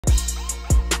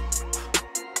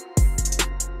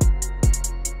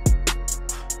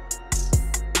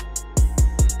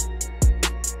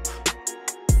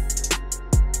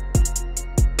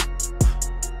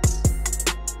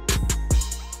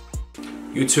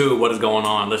YouTube, what is going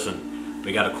on? Listen,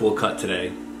 we got a cool cut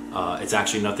today. It's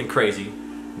actually nothing crazy,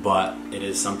 but it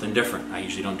is something different. I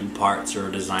usually don't do parts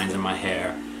or designs in my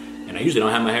hair, and I usually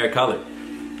don't have my hair colored.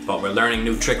 But we're learning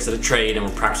new tricks of the trade and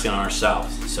we're practicing on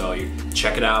ourselves. So you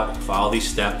check it out, follow these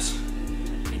steps,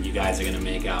 and you guys are gonna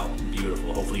make out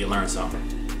beautiful. Hopefully you learn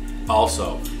something.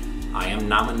 Also, I am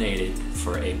nominated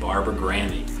for a Barber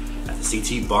Grammy at the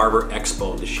CT Barber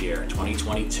Expo this year,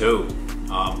 2022.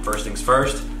 First things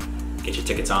first, get your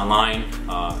tickets online.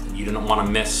 You don't want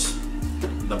to miss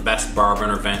the best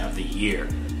barber event of the year.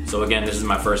 So again, this is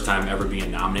my first time ever being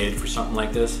nominated for something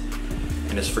like this,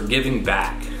 and it's for giving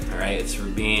back. All right, it's for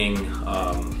being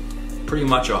pretty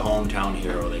much a hometown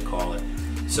hero, they call it.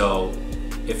 So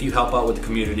if you help out with the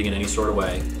community in any sort of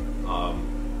way,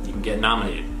 you can get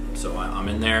nominated. So I'm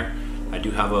in there. I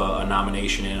do have a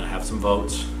nomination in. I have some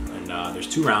votes, and there's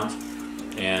 2 rounds.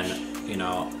 And you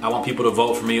know, I want people to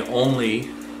vote for me only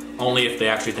if they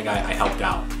actually think I helped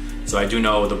out. So I do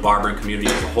know the barbering community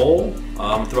as a whole,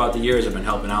 throughout the years, I've been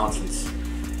helping out since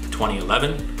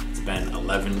 2011. It's been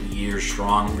 11 years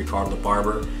strong, Ricardo The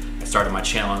Barber. I started my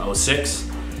channel in 06.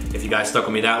 If you guys stuck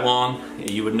with me that long,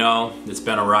 you would know it's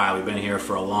been a ride. We've been here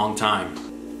for a long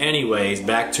time. Anyways,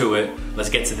 back to it. Let's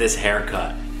get to this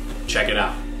haircut. Check it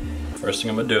out. First thing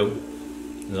I'm gonna do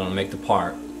is I'm gonna make the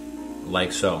part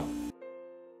like so.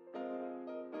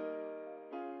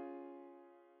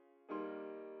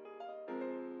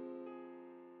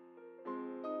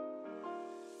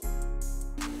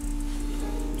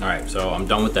 Alright, so I'm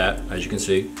done with that, as you can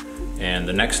see. And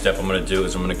the next step I'm going to do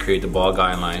is I'm going to create the ball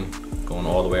guideline going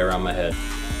all the way around my head.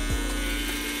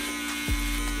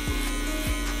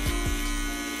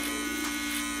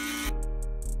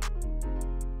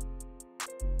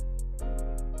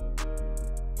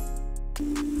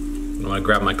 I'm going to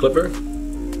grab my clipper.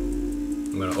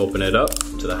 I'm going to open it up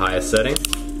to the highest setting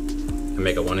and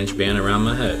make a 1-inch band around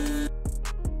my head.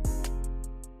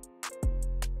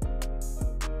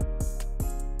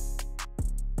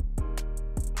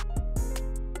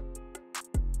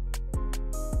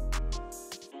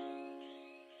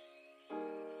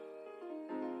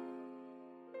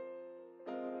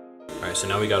 Alright, so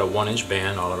now we got a 1-inch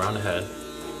band all around the head.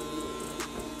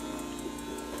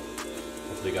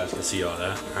 Hopefully you guys can see all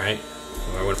that. Alright,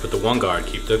 we're going to put the 1 guard,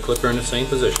 keep the clipper in the same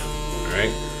position.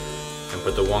 Alright, and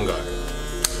put the 1 guard.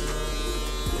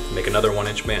 Make another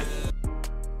 1-inch band.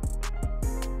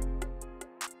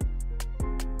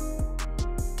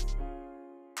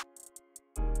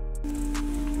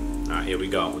 Alright, here we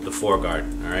go with the 4 guard.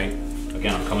 Alright,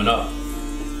 again, I'm coming up.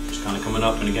 Just kind of coming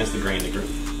up and against the grain.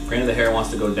 The grain of the hair wants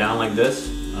to go down like this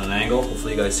on an angle.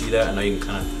 Hopefully you guys see that. I know you can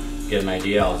kind of get an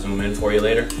idea. I'll zoom in for you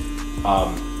later.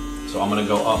 So I'm gonna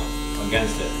go up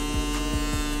against it,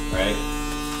 right?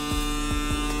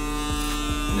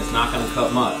 And it's not gonna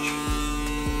cut much,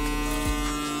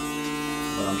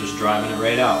 but I'm just driving it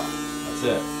right out. That's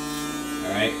it.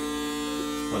 All right.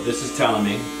 What this is telling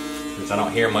me, since I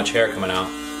don't hear much hair coming out,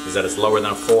 is that it's lower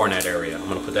than a 4 in that area. I'm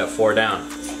gonna put that 4 down.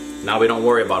 Now we don't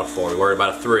worry about a 4. We worry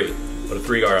about a 3. Put a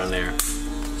 3 guard on there,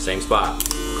 same spot,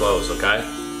 close, okay?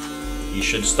 You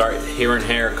should start hearing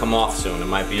hair come off soon. It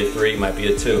might be a 3, might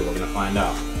be a 2, we're gonna find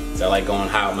out. I like going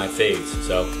high with my fades,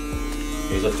 so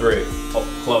here's a 3, oh,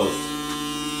 closed.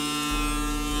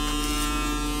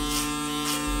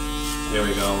 There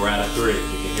we go, we're at a 3, you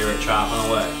can hear it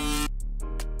chopping away.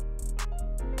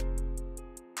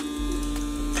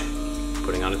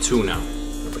 Putting on a 2 now,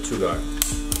 number 2 guard,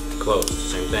 closed,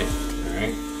 same thing, all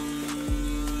right?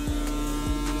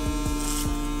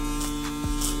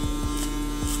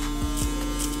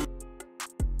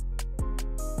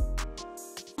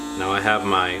 Now I have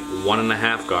my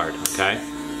 1.5 guard, okay?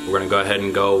 We're gonna go ahead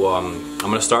and go, I'm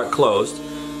gonna start closed,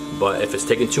 but if it's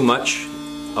taking too much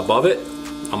above it,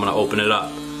 I'm gonna open it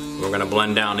up. We're gonna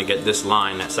blend down to get this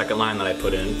line, that second line that I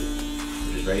put in,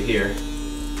 which is right here,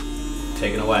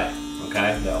 taken away,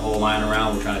 okay? That whole line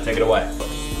around, we're trying to take it away.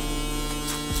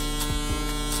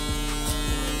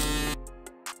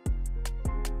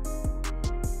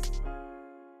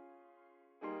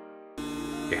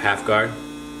 Your 1/2 guard,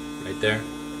 right there.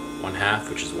 1/2,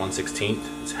 which is 1/16.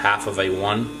 It's half of a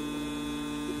 1.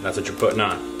 That's what you're putting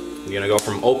on. You're gonna go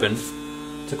from open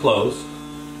to close,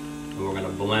 and we're gonna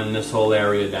blend this whole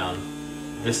area down.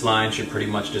 This line should pretty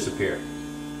much disappear.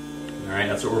 All right,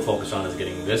 that's what we're focused on, is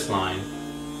getting this line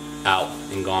out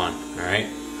and gone. All right,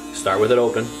 start with it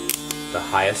open, the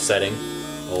highest setting,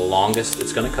 the longest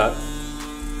it's gonna cut.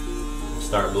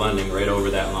 Start blending right over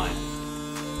that line.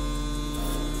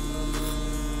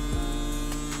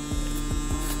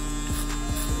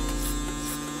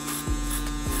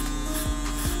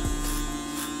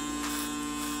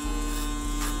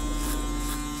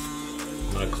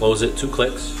 gonna close it 2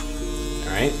 clicks.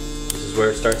 All right, this is where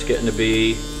it starts getting to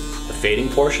be the fading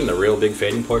portion, the real big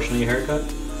fading portion of your haircut.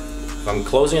 If I'm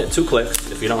closing it 2 clicks,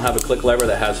 if you don't have a click lever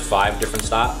that has 5 different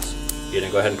stops, you're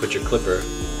gonna go ahead and put your clipper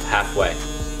halfway.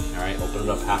 All right, open it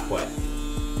up halfway.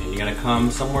 And you're gonna come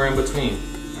somewhere in between,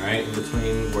 all right, in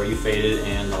between where you faded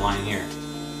and the line here.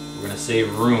 We're gonna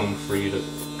save room for you to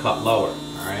cut lower,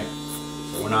 all right?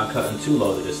 So we're not cutting too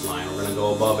low to this line. We're gonna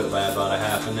go above it by about a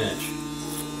 ½ an inch.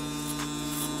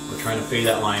 We're trying to fade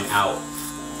that line out.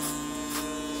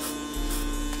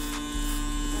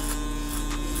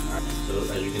 All right,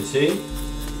 so as you can see,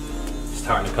 it's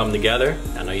starting to come together.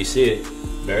 I know you see it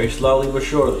very slowly but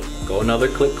surely. Go another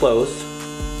click closed,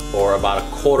 or about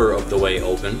 1/4 of the way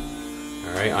open,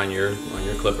 all right, on your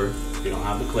clipper. If you don't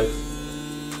have the clicks,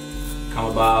 come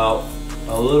about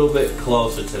a little bit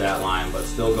closer to that line, but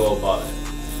still go above it.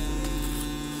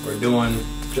 We're doing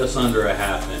just under a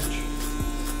 ½ inch.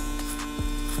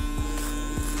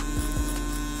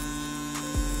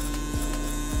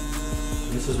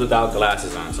 This is without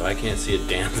glasses on, so I can't see a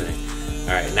damn thing.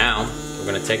 All right, now we're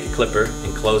gonna take the clipper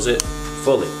and close it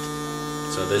fully.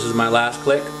 So this is my last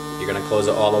click. You're gonna close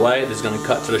it all the way. This is gonna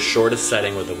cut to the shortest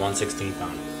setting with the 1/16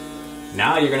 on it.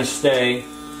 Now you're gonna stay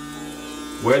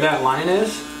where that line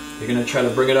is. You're gonna try to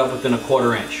bring it up within a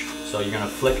 1/4 inch. So you're gonna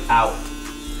flick out,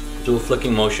 do a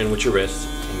flicking motion with your wrist,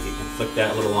 and you can flick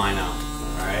that little line out,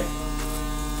 all right?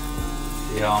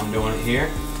 See how I'm doing it here?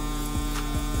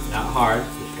 Not hard,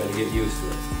 just gotta get used to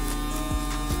it.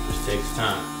 Just takes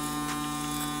time.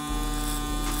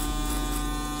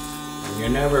 And you're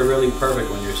never really perfect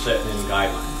when you're setting in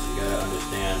guidelines. You gotta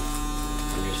understand,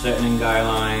 when you're setting in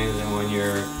guidelines and when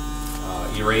you're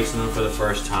erasing them for the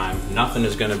first time, nothing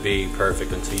is going to be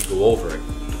perfect until you go over it.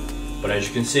 But as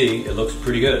you can see, it looks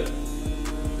pretty good.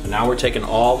 So now we're taking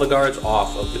all the guards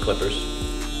off of the clippers.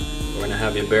 We're going to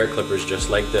have your bare clippers just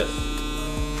like this.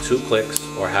 2 clicks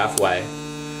or halfway.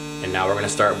 And now we're going to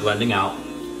start blending out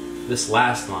this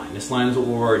last line. This line is what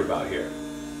we're worried about here.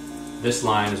 This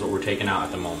line is what we're taking out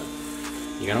at the moment.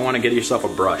 You're going to want to get yourself a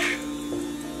brush.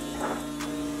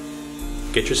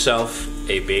 Get yourself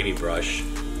a baby brush.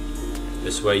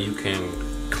 This way you can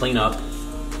clean up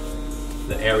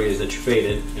the areas that you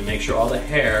faded and make sure all the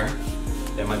hair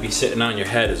that might be sitting on your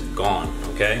head is gone,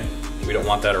 okay? We don't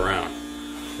want that around.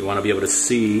 We want to be able to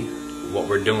see what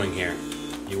we're doing here.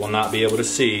 You will not be able to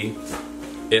see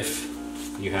if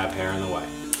you have hair in the way.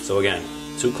 So again,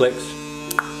 2 clicks,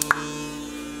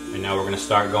 and now we're going to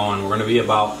start going. We're going to be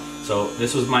about, so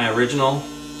this was my original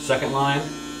second line,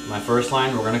 my first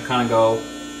line. We're going to kind of go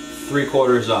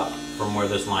 3/4 up from where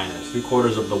this line is,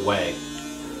 3/4 of the way,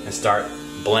 and start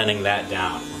blending that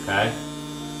down, okay?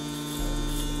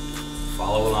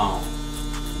 Follow along.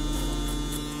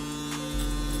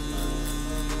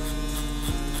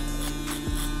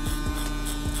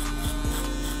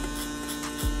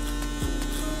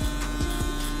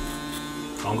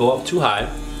 Don't go up too high.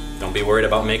 Don't be worried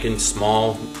about making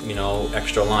small,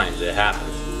 extra lines. It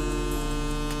happens.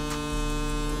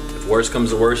 If worse comes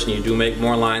to worse and you do make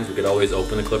more lines, we could always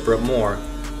open the clipper up more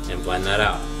and blend that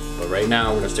out. But right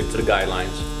now, we're gonna stick to the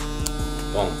guidelines.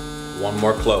 Boom. 1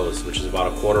 more close, which is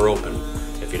about 1/4 open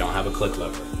if you don't have a click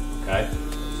lever, okay?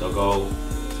 So go,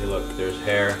 see, look, there's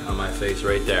hair on my face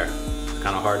right there. It's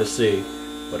kind of hard to see,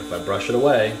 but if I brush it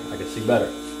away, I can see better.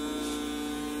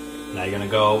 Now you're gonna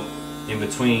go in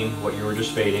between what you were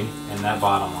just fading and that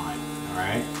bottom line, all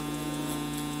right?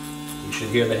 You should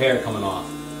hear the hair coming off.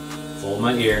 Fold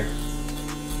my ear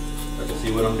so I can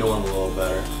see what I'm doing a little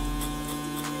better.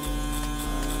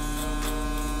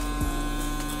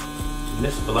 And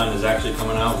this blend is actually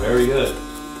coming out very good.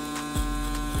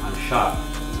 I'm shocked.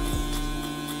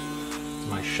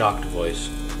 My shocked voice.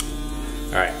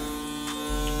 Alright.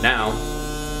 Now,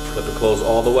 clip it close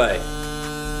all the way.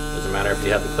 Doesn't matter if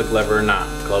you have the click lever or not.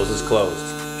 Close is closed.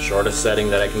 Shortest setting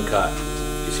that I can cut.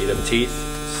 You see them teeth?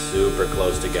 Super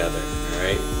close together.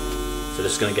 Alright? So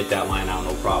just gonna get that line out,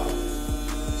 no problem.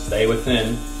 Stay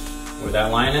within where that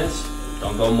line is.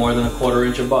 Don't go more than 1/4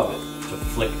 inch above it to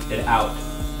flick it out.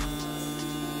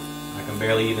 I can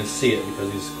barely even see it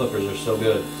because these clippers are so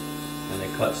good and they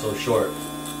cut so short.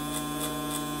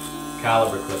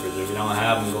 Caliber clippers, if you don't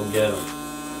have them, go get them.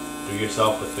 Do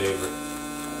yourself the favor.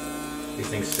 These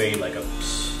things fade like a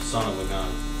son of a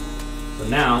gun. So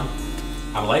now,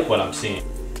 I like what I'm seeing.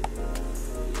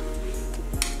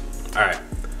 Alright,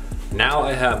 now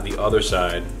I have the other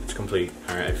side. It's complete.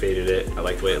 Alright, I faded it. I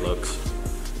like the way it looks.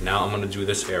 Now I'm going to do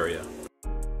this area.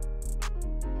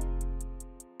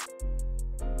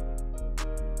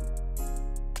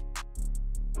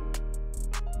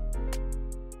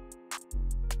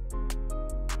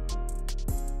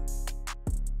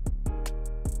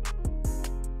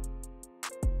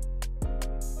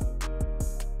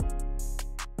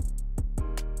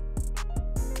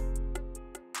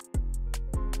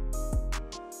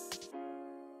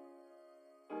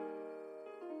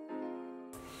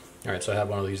 All right, so I have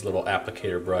one of these little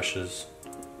applicator brushes.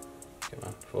 Come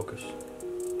on, focus.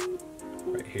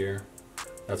 Right here.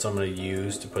 That's what I'm gonna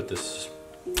use to put this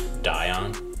dye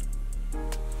on.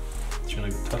 Just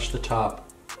gonna touch the top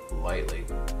lightly.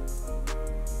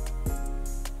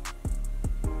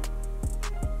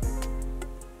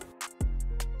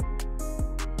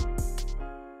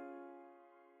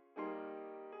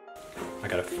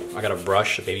 I got a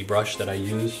brush, a baby brush that I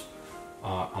use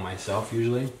on myself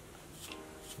usually,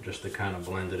 just to kind of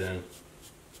blend it in.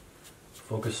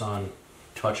 Focus on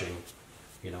touching,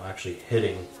 you know, actually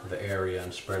hitting the area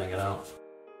and spreading it out.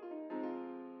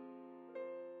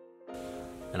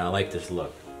 And I like this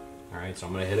look. All right, so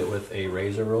I'm gonna hit it with a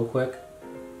razor real quick.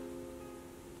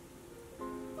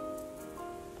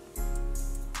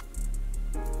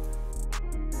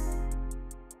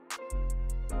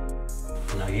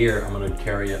 Now here, I'm gonna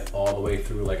carry it all the way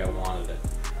through like I wanted it.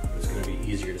 It's gonna be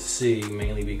easier to see,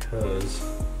 mainly because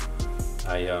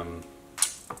let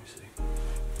me see.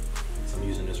 So I'm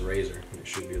using this razor, and it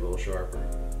should be a little sharper.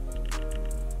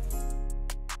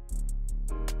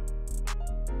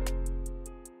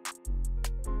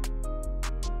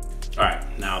 All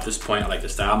right, now at this point, I like to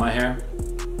style my hair.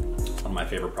 It's one of my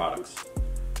favorite products.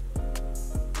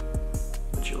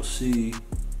 But you'll see,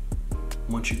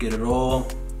 once you get it all,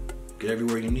 get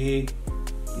everywhere you need,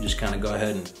 you just kind of go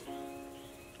ahead and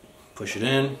push it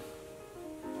in.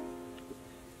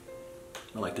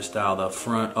 I like to style the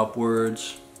front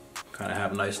upwards, kind of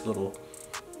have a nice little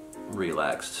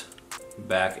relaxed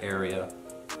back area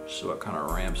so it kind of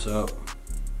ramps up.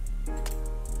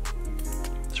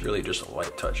 It's really just a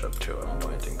light touch up to it. I don't do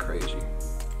anything crazy.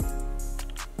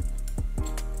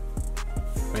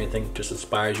 If anything, just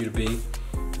inspires you to be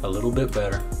a little bit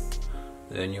better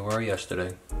than you were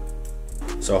yesterday.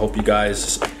 So I hope you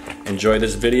guys enjoyed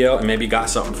this video and maybe got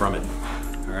something from it.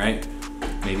 All right,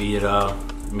 maybe it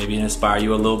inspired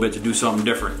you a little bit to do something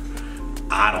different.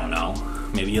 I don't know.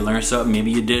 Maybe you learned something, maybe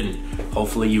you didn't.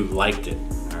 Hopefully you liked it.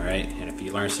 All right, and if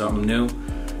you learned something new,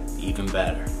 even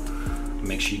better.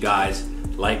 Make sure you guys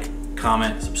like,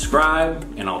 comment, subscribe,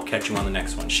 and I'll catch you on the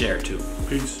next one. Share too.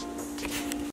 Peace.